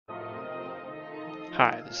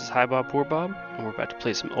Hi, this is Hi Bob Poor Bob, and we're about to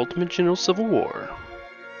play some Ultimate General Civil War.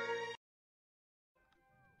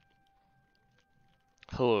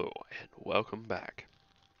 Hello, and welcome back.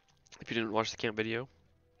 If you didn't watch the camp video,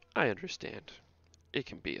 I understand. It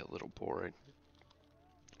can be a little boring.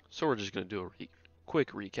 So we're just going to do a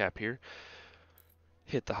quick recap here.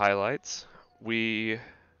 Hit the highlights. We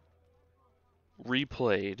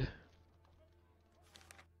replayed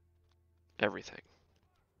everything.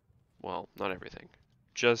 Well, not everything.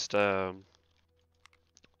 Just Battle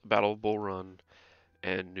of Bull Run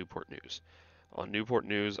and Newport News. On Newport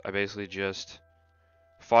News, I basically just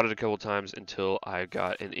fought it a couple times until I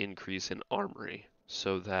got an increase in armory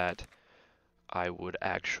so that I would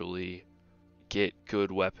actually get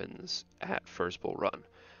good weapons at First Bull Run.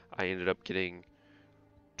 I ended up getting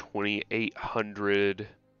 2,800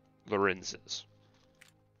 Lorenzes.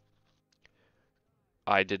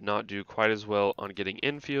 I did not do quite as well on getting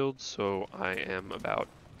infield, so I am about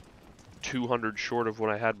 200 short of what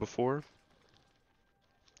I had before.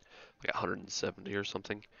 Like 170 or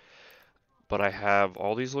something. But I have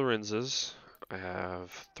all these Lorenzes. I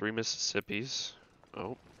have 3 Mississippis.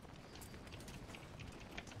 Oh.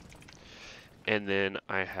 And then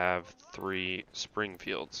I have 3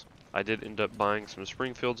 Springfields. I did end up buying some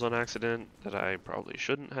Springfields on accident that I probably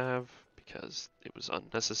shouldn't have because it was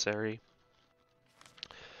unnecessary.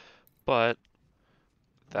 But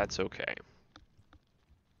that's okay.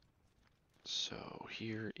 So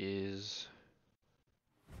here is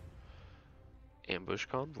Ambush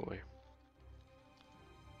Convoy.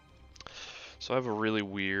 So I have a really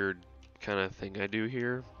weird kind of thing I do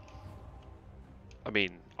here. I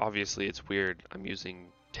mean, obviously it's weird. I'm using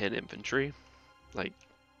 10 infantry. Like,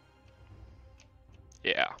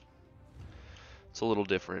 yeah. It's a little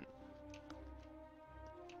different.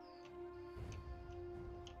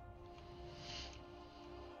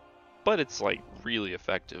 But it's like really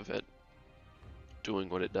effective at doing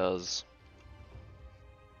what it does.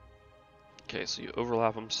 Okay, so you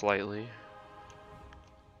overlap them slightly.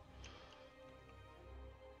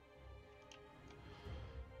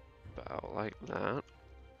 About like that.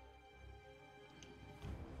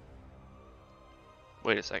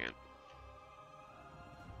 Wait a second.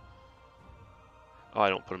 Oh, I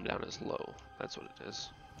don't put them down as low. That's what it is,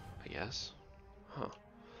 I guess. Huh.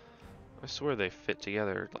 I swear they fit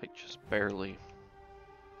together, like, just barely.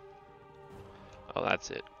 Oh,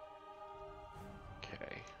 that's it.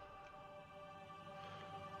 Okay.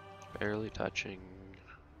 Barely touching.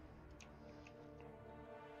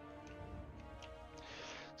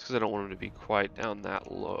 It's because I don't want them to be quite down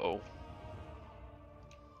that low.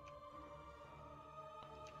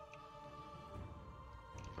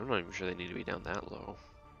 I'm not even sure they need to be down that low.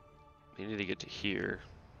 They need to get to here.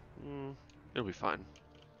 It'll be fine.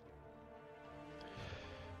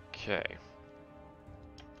 Okay.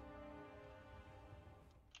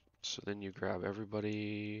 So then you grab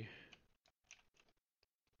everybody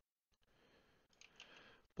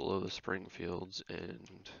below the Springfields,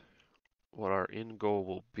 and what our end goal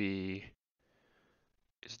will be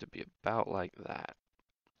is to be about like that.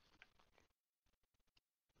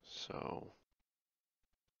 So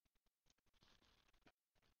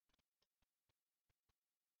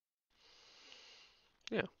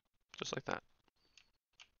yeah, just like that.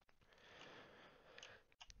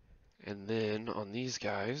 And then on these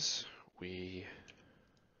guys, we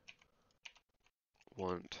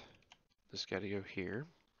want this guy to go here.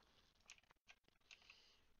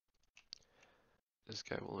 This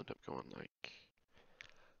guy will end up going like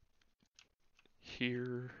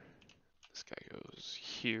here. This guy goes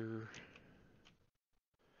here.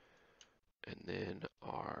 And then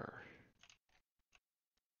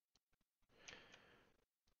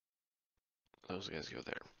those guys go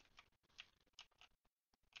there.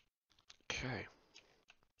 Okay.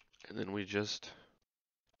 And then we just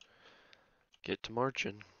get to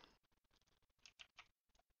marching.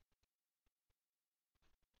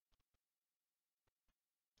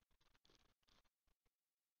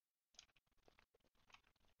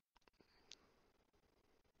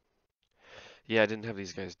 Yeah, I didn't have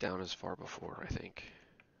these guys down as far before, I think.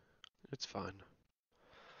 It's fine.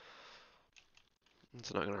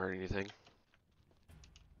 It's not gonna hurt anything.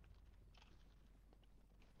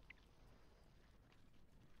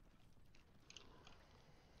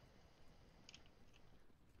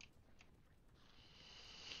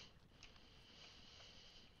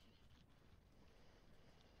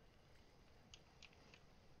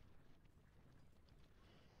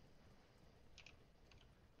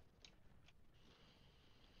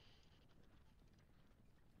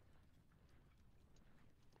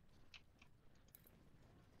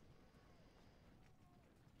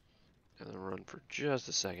 one for just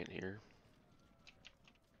a second here.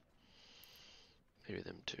 Maybe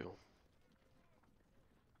them too.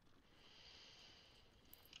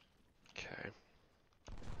 Okay.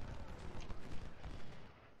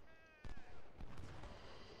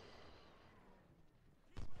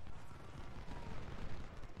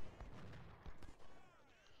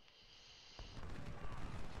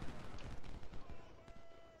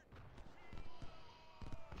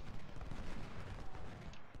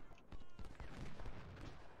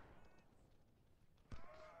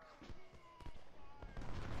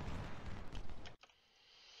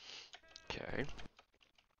 Okay.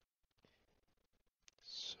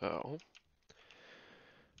 So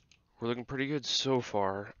we're looking pretty good so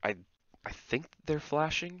far. I think they're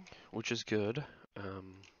flashing, which is good.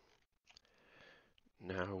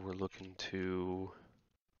 Now we're looking to.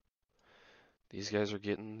 These guys are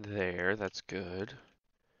getting there. That's good.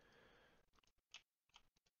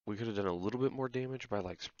 We could have done a little bit more damage by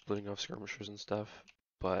like splitting off skirmishers and stuff,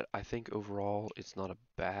 but I think overall it's not a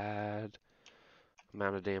bad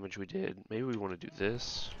amount of damage we did. Maybe we want to do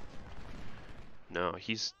this. No,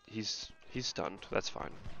 he's stunned. That's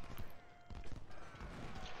fine.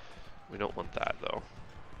 We don't want that though.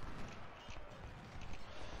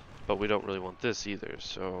 But we don't really want this either,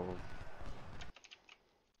 so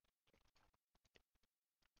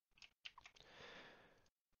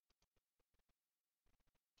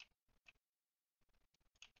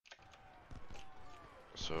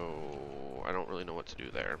I don't really know what to do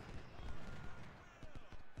there.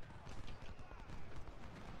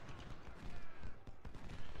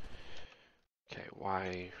 Okay,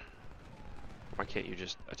 why can't you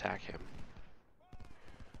just attack him?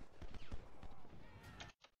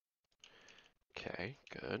 Okay,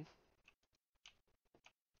 good.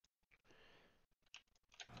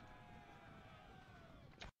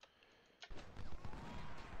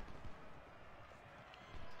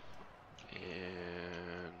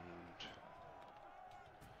 And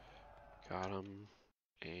got him.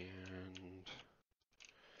 And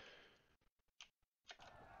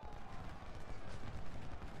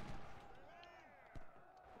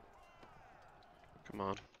come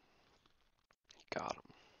on. Got him.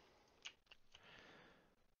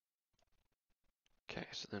 Okay,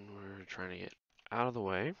 so then we're trying to get out of the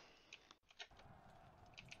way.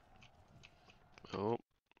 Oh,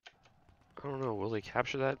 I don't know. Will they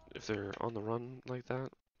capture that if they're on the run like that?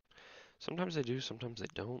 Sometimes they do, sometimes they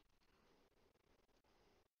don't.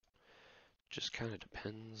 Just kind of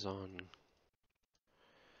depends on.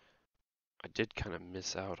 I did kind of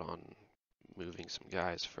miss out on moving some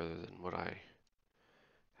guys further than what I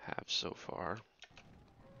have so far.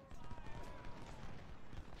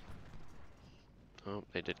 Oh,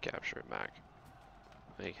 they did capture it back.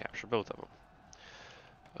 They captured both of them.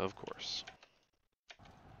 Of course.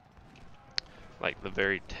 Like the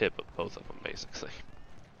very tip of both of them, basically.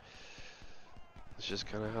 It's just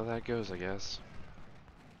kind of how that goes, I guess.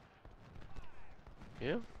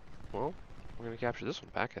 Yeah, well, we're going to capture this one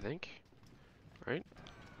back, I think. Right?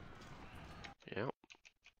 Yeah.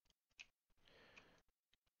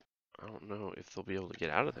 I don't know if they'll be able to get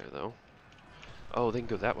out of there, though. Oh, they can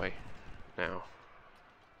go that way now.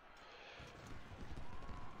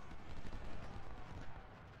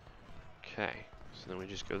 Okay, so then we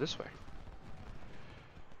just go this way.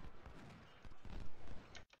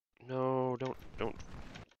 No, don't.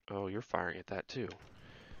 Oh, you're firing at that too.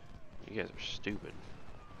 You guys are stupid.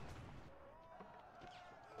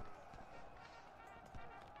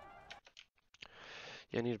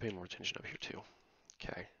 Yeah, I need to pay more attention up here too.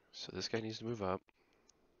 Okay, so this guy needs to move up.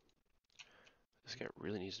 This guy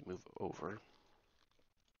really needs to move over.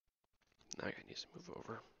 That guy needs to move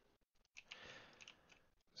over.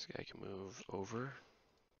 This guy can move over.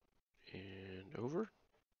 And over.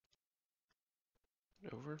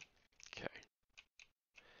 Over. Okay.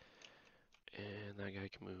 And that guy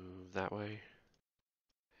can move that way.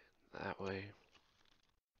 That way.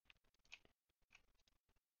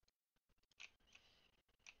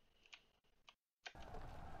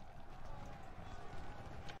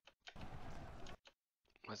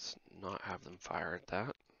 Let's not have them fire at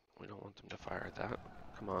that. We don't want them to fire at that.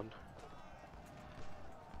 Come on.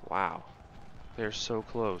 Wow. They're so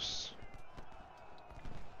close.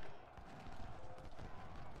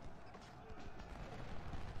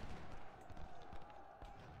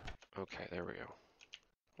 Okay, there we go.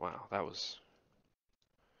 Wow, that was...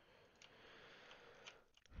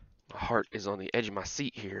 My heart is on the edge of my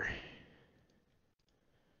seat here.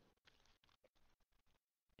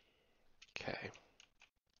 Okay.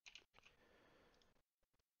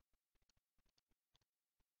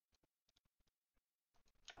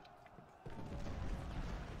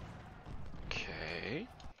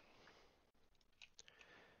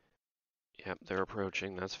 they're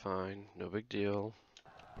approaching. That's fine. No big deal.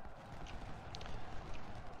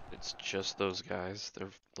 It's just those guys.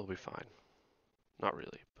 They'll be fine. Not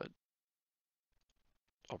really, but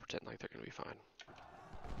I'll pretend like they're gonna be fine.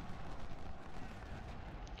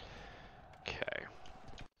 Okay.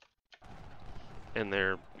 And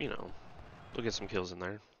they're, you know, they'll get some kills in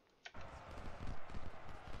there.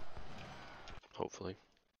 Hopefully.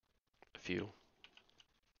 A few.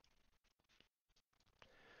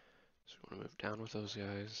 So we want to move down with those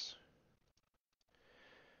guys.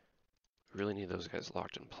 We really need those guys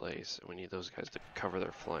locked in place, and we need those guys to cover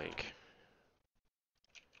their flank.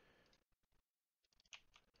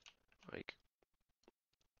 Like,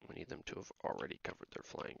 we need them to have already covered their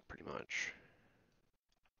flank, pretty much.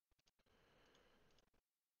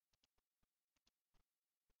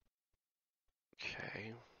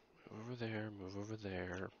 Okay, move over there, move over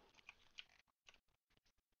there.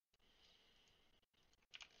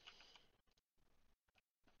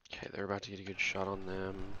 Okay, they're about to get a good shot on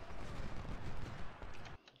them.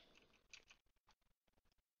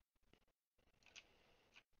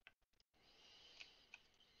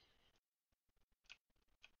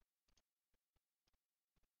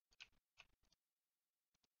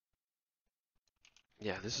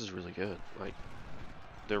 Yeah, this is really good. Like,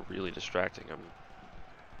 they're really distracting them.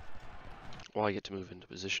 Well, I get to move into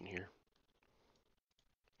position here.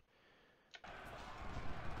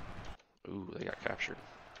 Ooh, they got captured.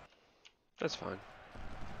 That's fine.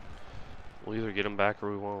 We'll either get them back or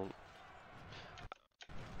we won't.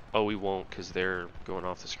 Oh, we won't because they're going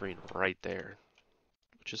off the screen right there,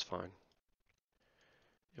 which is fine.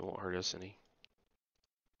 It won't hurt us any.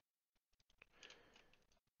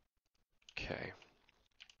 Okay.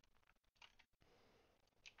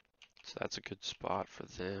 So that's a good spot for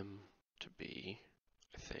them to be,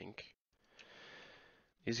 I think.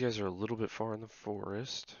 These guys are a little bit far in the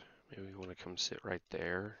forest. Maybe we want to come sit right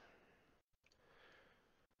there.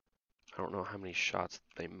 I don't know how many shots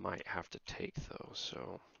they might have to take though,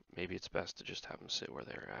 so maybe it's best to just have them sit where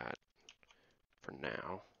they're at for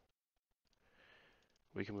now.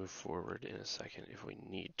 We can move forward in a second if we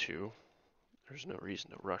need to. There's no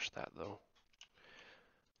reason to rush that though.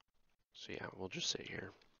 So yeah, we'll just sit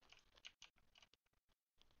here.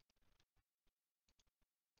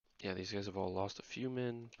 Yeah, these guys have all lost a few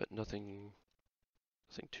men, but nothing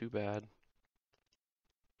too bad.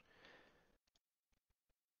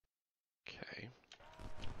 Okay.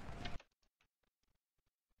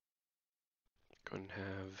 Go ahead and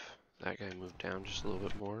have that guy move down just a little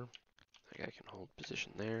bit more. That guy can hold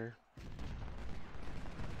position there.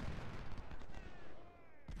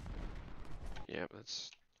 Yeah,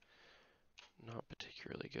 that's not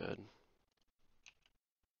particularly good.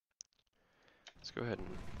 Let's go ahead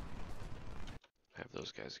and have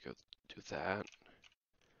those guys go do that.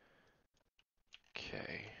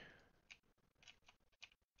 Okay.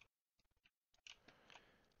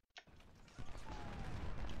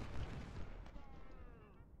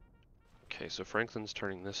 Okay, so Franklin's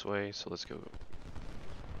turning this way, so let's go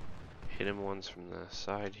hit him once from the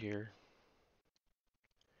side here.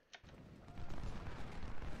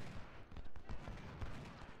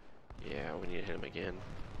 Yeah, we need to hit him again.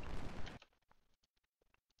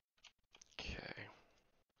 Okay.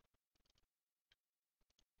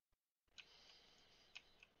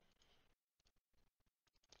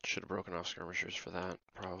 Should have broken off skirmishers for that,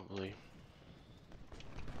 probably.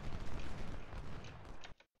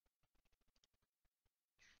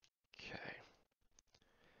 Okay.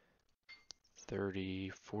 30,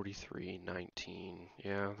 43, 19.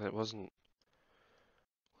 Yeah, that wasn't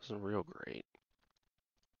real great.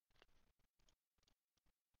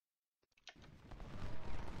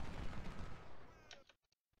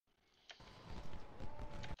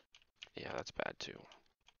 Yeah, that's bad too.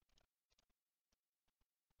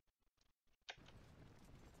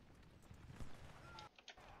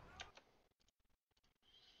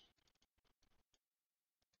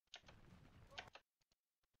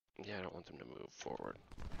 Yeah, I don't want them to move forward.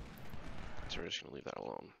 So we're just going to leave that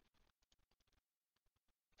alone.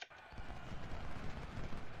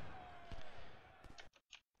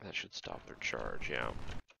 That should stop their charge, yeah.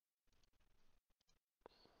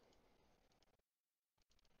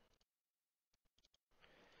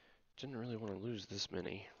 Didn't really want to lose this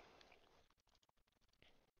many.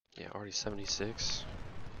 Yeah, already 76.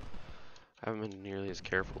 I haven't been nearly as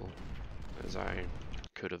careful as I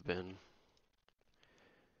could have been.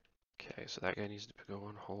 Okay, so that guy needs to go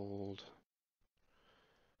on hold.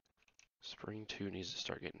 Spring 2 needs to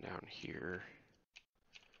start getting down here.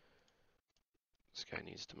 This guy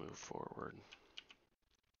needs to move forward.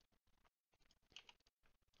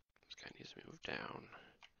 This guy needs to move down.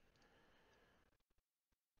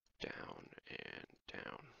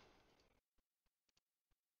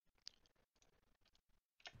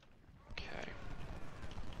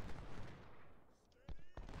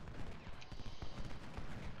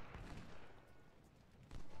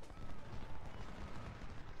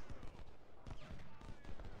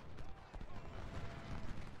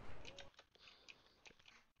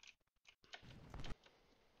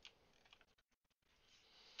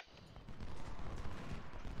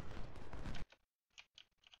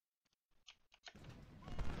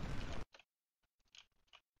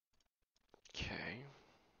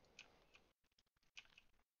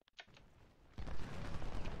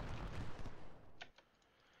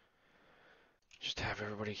 Just have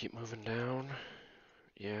everybody keep moving down.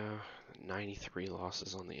 Yeah, 93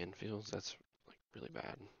 losses on the infields. That's like really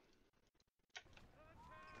bad.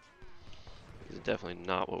 It's definitely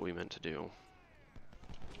not what we meant to do.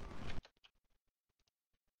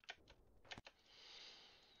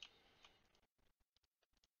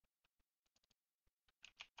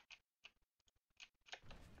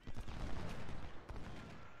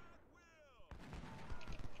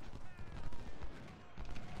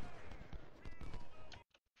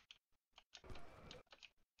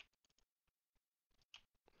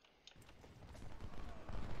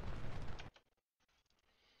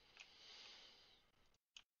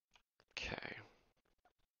 Okay.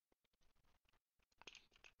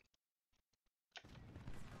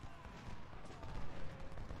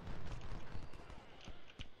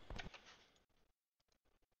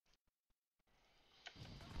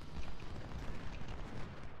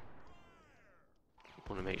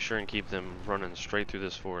 Want to make sure and keep them running straight through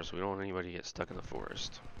this forest. We don't want anybody to get stuck in the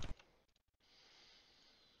forest,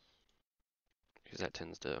 because that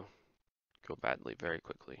tends to go badly very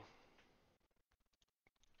quickly.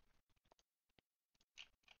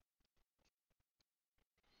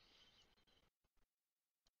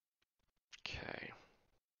 Okay.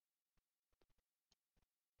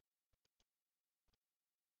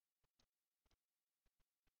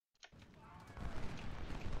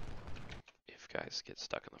 If guys get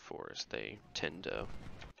stuck in the forest, they tend to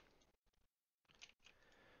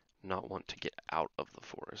not want to get out of the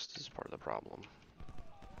forest. This is part of the problem.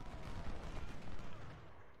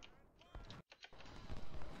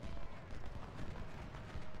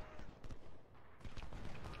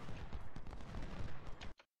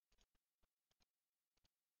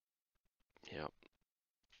 Yep.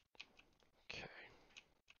 Okay.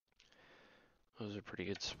 Those are pretty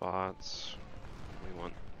good spots. We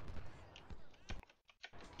want...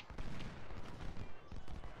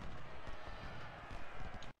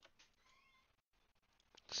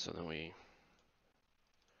 So then we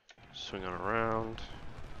swing on around.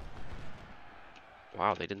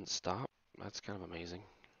 Wow, they didn't stop. That's kind of amazing.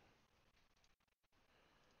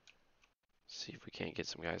 See if we can't get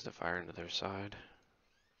some guys to fire into their side.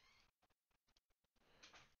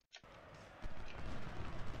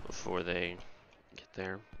 Before they get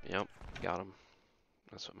there. Yep, got them.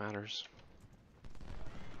 That's what matters.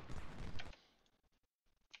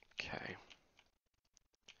 Okay.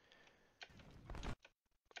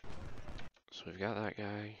 So we've got that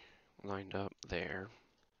guy lined up there.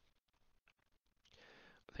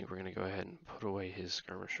 I think we're going to go ahead and put away his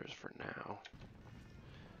skirmishers for now.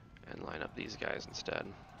 And line up these guys instead.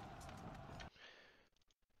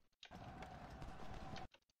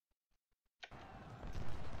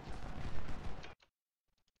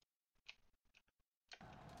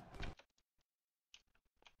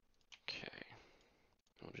 Okay.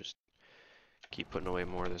 We'll just keep putting away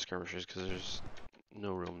more of the skirmishers because there's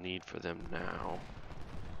no real need for them now.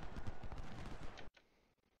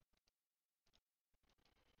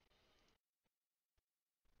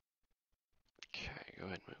 Okay, go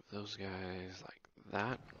ahead and move those guys like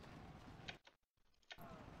that.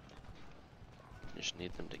 Just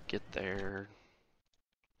need them to get there.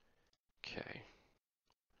 Okay.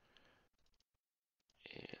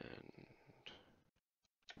 And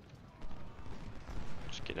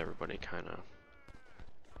just get everybody kind of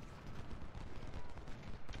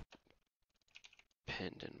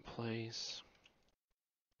pinned in place.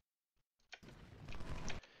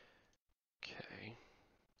 Okay.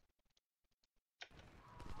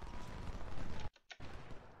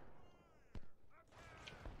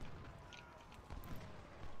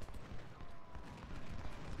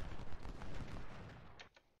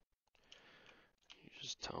 You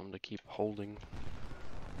just tell them to keep holding. Go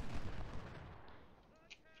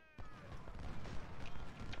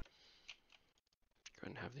ahead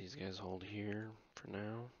and have these guys hold here for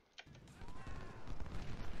now.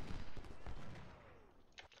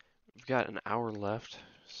 We've got an hour left,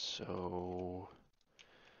 so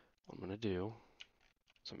what I'm going to do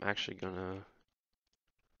is I'm actually going to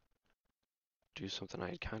do something I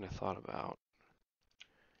had kind of thought about.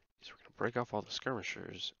 Is we're going to break off all the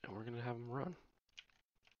skirmishers and we're going to have them run.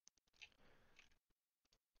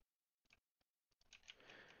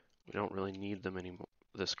 We don't really need them anymore,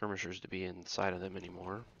 the skirmishers to be inside of them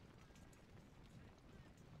anymore.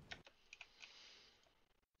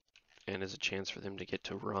 And it's a chance for them to get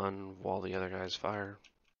to run while the other guys fire.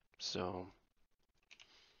 So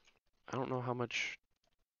I don't know how much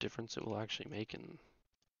difference it will actually make in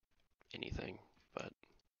anything, but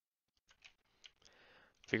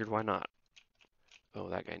figured why not. Oh,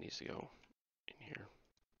 that guy needs to go in here.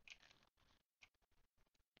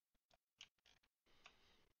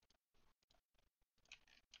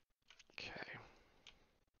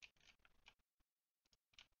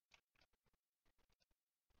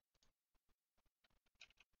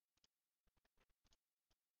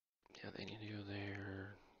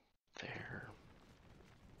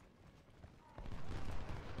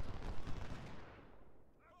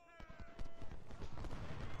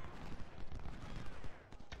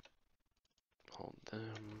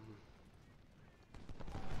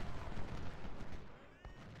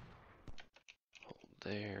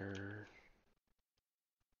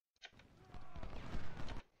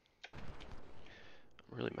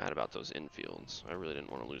 about those infields. I really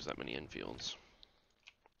didn't want to lose that many infields.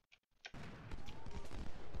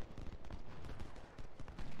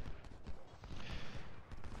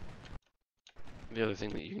 The other thing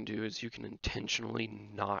that you can do is you can intentionally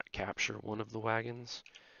not capture one of the wagons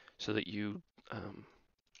so that you,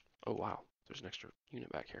 oh wow, there's an extra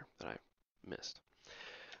unit back here that I missed.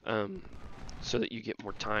 So that you get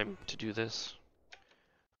more time to do this,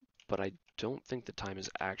 but I don't think the time is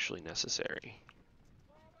actually necessary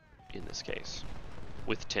in this case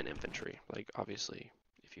with 10 infantry. Like, obviously,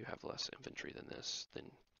 if you have less infantry than this, then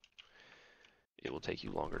it will take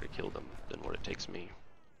you longer to kill them than what it takes me.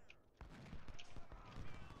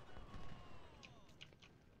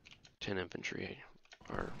 10 infantry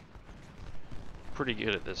are pretty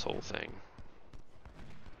good at this whole thing.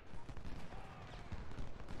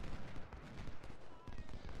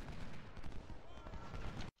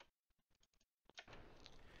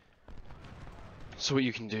 So what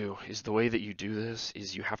you can do is, the way that you do this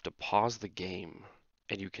is you have to pause the game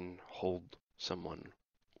and you can hold someone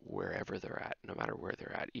wherever they're at, no matter where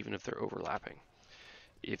they're at, even if they're overlapping.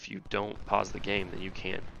 If you don't pause the game, then you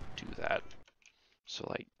can't do that. So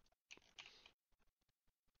like,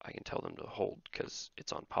 I can tell them to hold because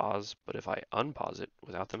it's on pause, but if I unpause it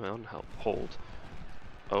without them on hold,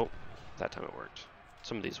 oh, that time it worked.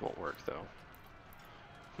 Some of these won't work though.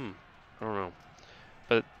 I don't know.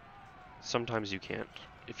 But sometimes you can't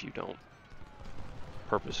if you don't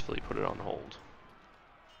purposefully put it on hold.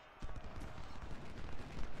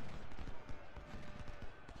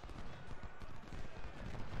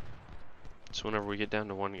 So whenever we get down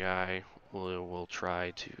to one guy, we'll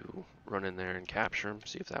try to run in there and capture him,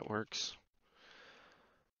 see if that works.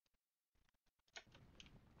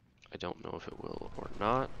 I don't know if it will or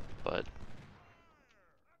not, but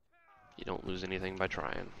you don't lose anything by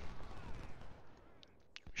trying.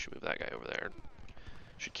 We should move that guy over there.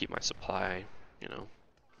 Should keep my supply, you know,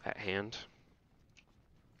 at hand.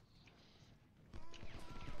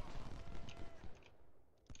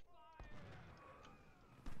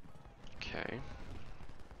 Okay.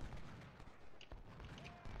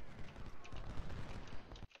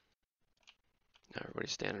 Now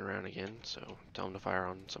everybody's standing around again, so tell them to fire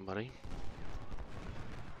on somebody.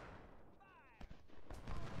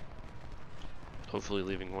 Hopefully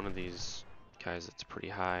leaving one of these guys that's pretty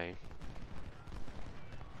high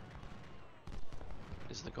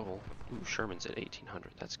is the goal. Ooh, Sherman's at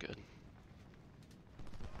 1800, that's good.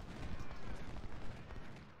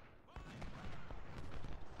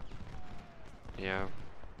 Yeah,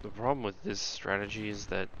 the problem with this strategy is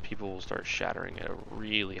that people will start shattering at a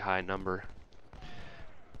really high number.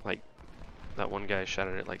 Like, that one guy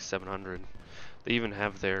shattered at like 700. They even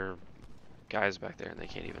have their guys back there and they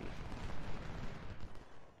can't even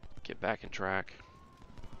get back in track.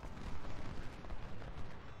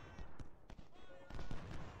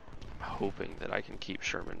 I'm hoping that I can keep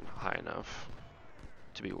Sherman high enough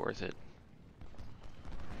to be worth it.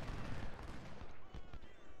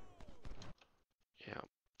 Yeah.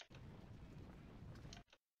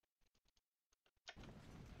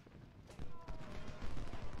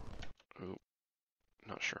 Ooh,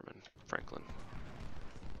 not Sherman, Franklin.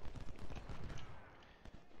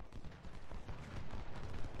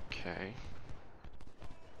 Okay.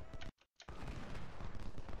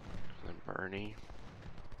 And then Bernie.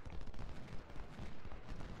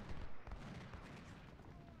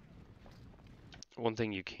 One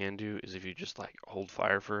thing you can do is if you just like hold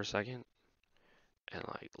fire for a second and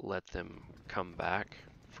like let them come back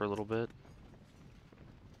for a little bit,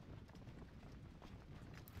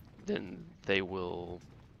 then they will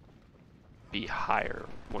be higher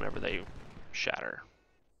whenever they shatter.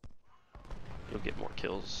 You'll get more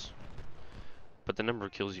kills, but the number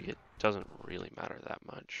of kills you get doesn't really matter that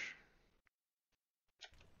much.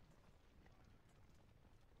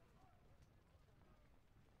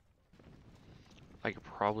 I could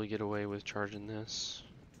probably get away with charging this.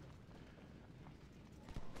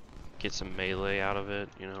 Get some melee out of it,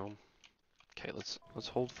 you know. Okay, let's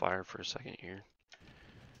hold fire for a second here.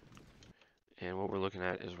 And what we're looking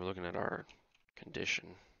at is we're looking at our condition.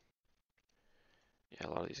 Yeah, a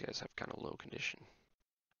lot of these guys have kind of low condition.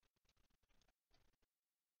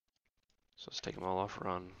 So let's take them all off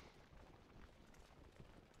run.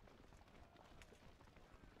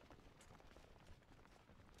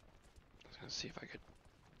 I was gonna see if I could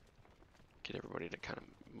get everybody to kind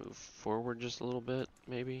of move forward just a little bit,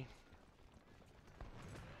 maybe.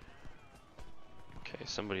 Okay,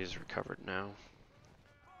 somebody's recovered now.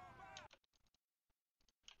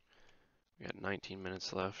 We got 19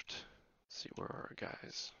 minutes left. Let's see, where are our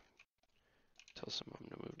guys? Tell some of them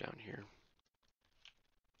to move down here.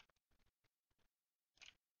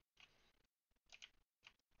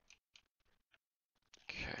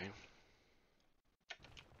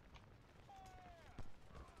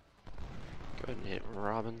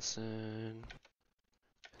 Robinson,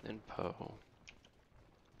 and then Poe.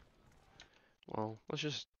 Well, let's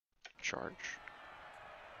just charge.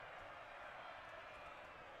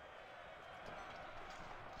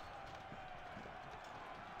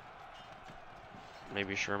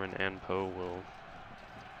 Maybe Sherman and Poe will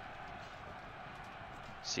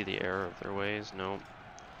see the error of their ways. Nope.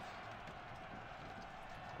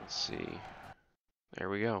 Let's see.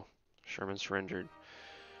 There we go. Sherman surrendered.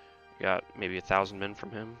 Got maybe 1,000 men from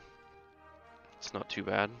him. It's not too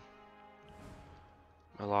bad.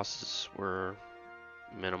 My losses were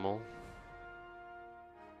minimal,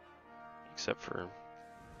 except for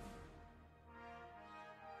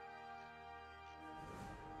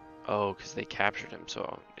because they captured him,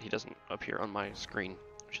 so he doesn't appear on my screen,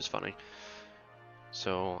 which is funny.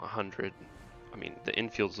 So 100. I mean, the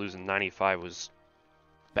infield's losing 95 was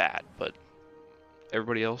bad, but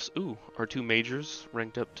everybody else. Ooh, our 2 majors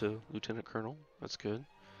ranked up to lieutenant colonel. That's good.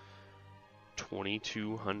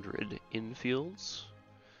 2,200 infields.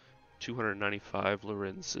 295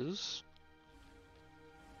 Lorenzes.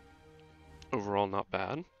 Overall, not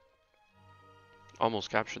bad. Almost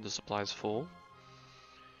captured the supplies full.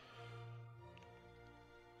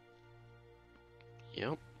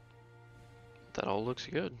 Yep. That all looks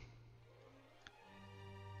good.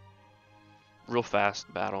 Real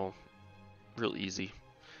fast battle. Real easy.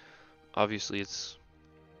 Obviously, it's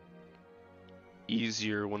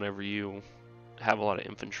easier whenever you have a lot of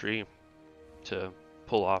infantry to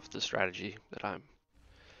pull off the strategy that I'm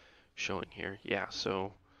showing here. Yeah,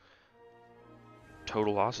 so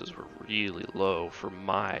total losses were really low for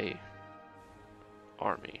my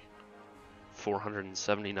army.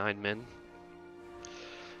 479 men.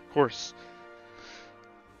 Of course,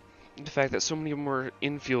 the fact that so many of them were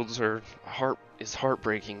infields is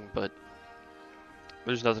heartbreaking, but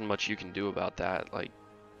there's nothing much you can do about that. Like,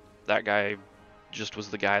 that guy just was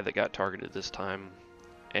the guy that got targeted this time,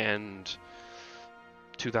 and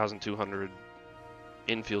 2,200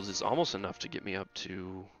 infields is almost enough to get me up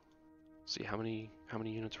to, see how many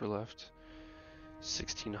units were left.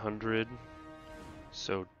 1,600.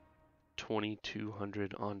 So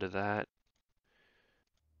 2,200 onto that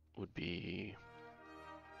would be,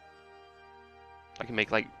 I can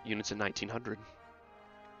make like units in 1,900.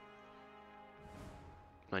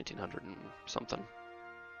 1,900 and something.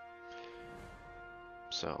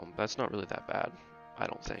 So that's not really that bad, I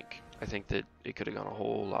don't think. I think that it could have gone a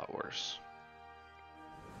whole lot worse.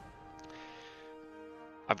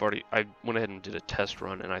 I went ahead and did a test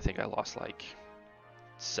run, and I think I lost like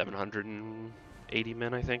 780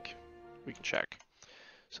 men, I think. We can check.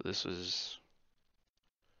 So this is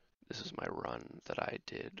my run that I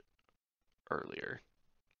did earlier.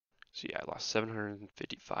 So yeah, I lost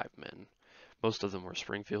 755 men. Most of them were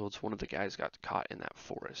Springfields. One of the guys got caught in that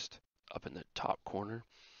forest up in the top corner.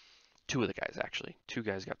 2 of the guys, actually. 2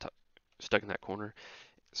 guys got stuck in that corner.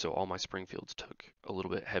 So all my Springfields took a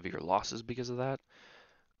little bit heavier losses because of that.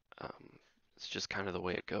 It's just kind of the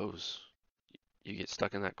way it goes. You get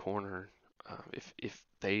stuck in that corner. If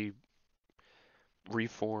they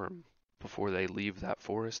reform before they leave that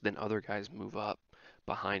forest, then other guys move up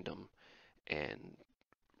behind them and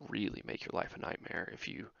really make your life a nightmare.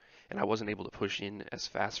 And I wasn't able to push in as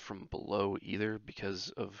fast from below either because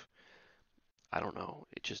of, I don't know,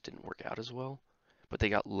 it just didn't work out as well. But they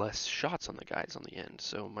got less shots on the guys on the end,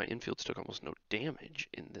 so my infields took almost no damage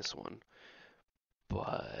in this one.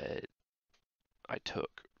 But I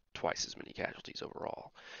took twice as many casualties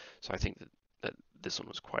overall. So I think that this one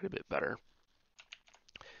was quite a bit better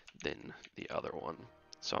than the other one.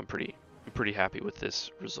 So I'm pretty happy with this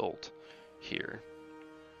result here.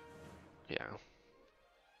 Yeah.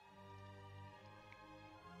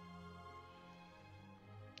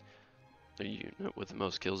 The unit with the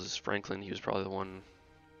most kills is Franklin. He was probably the one.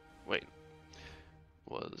 Wait.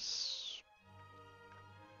 Was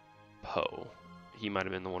Poe. He might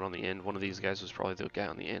have been the one on the end. One of these guys was probably the guy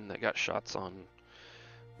on the end that got shots on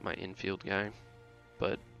my infield guy.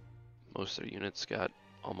 But most of their units got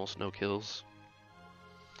almost no kills.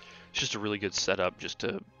 It's just a really good setup just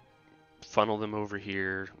to funnel them over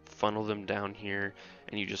here, funnel them down here,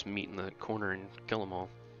 and you just meet in the corner and kill them all.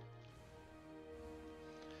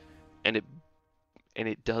 And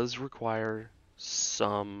it does require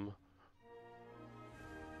some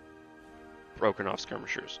broken off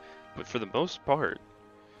skirmishers, but for the most part,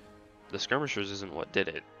 the skirmishers isn't what did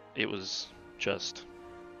it. It was just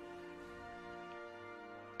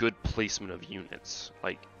good placement of units.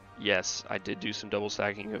 Like, yes, I did do some double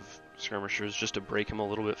stacking of skirmishers just to break them a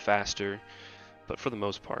little bit faster, but for the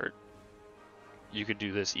most part, you could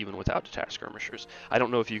do this even without detached skirmishers. I don't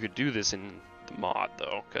know if you could do this in the mod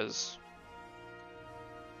though, because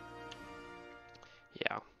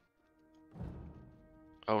Yeah.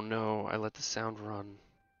 Oh no, I let the sound run.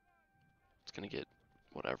 It's gonna get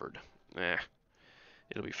whatevered. Eh,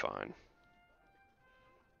 it'll be fine.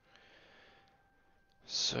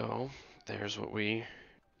 So, there's what we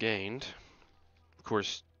gained. Of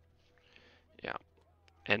course, yeah.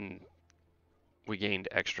 And we gained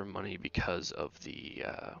extra money because of the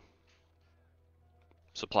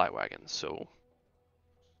supply wagons, so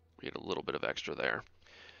we had a little bit of extra there.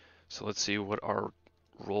 So let's see what our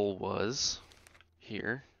roll was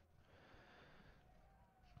here.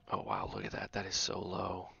 Oh wow, look at that. That is so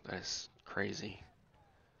low. That is crazy.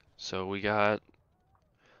 So we got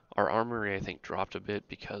our armory, I think, dropped a bit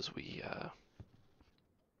because we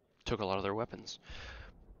took a lot of their weapons.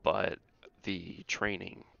 But the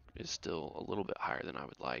training is still a little bit higher than I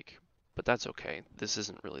would like. But that's okay. This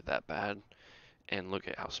isn't really that bad. And look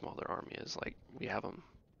at how small their army is. Like, we have them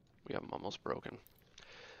almost broken.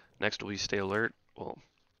 Next, we stay alert. Well,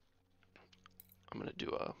 I'm gonna do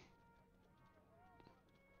a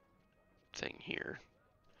thing here.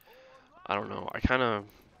 I don't know. I think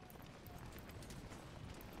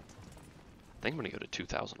I'm gonna go to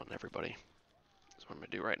 2,000 on everybody. That's what I'm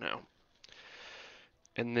gonna do right now.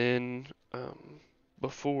 And then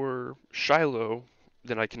before Shiloh,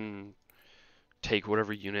 then I can take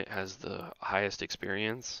whatever unit has the highest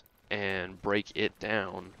experience and break it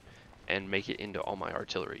down and make it into all my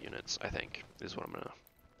artillery units, I think, is what I'm gonna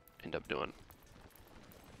end up doing.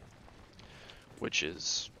 Which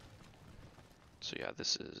is, so yeah,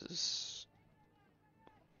 this is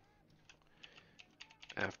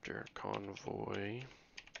after Convoy,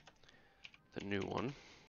 the new one.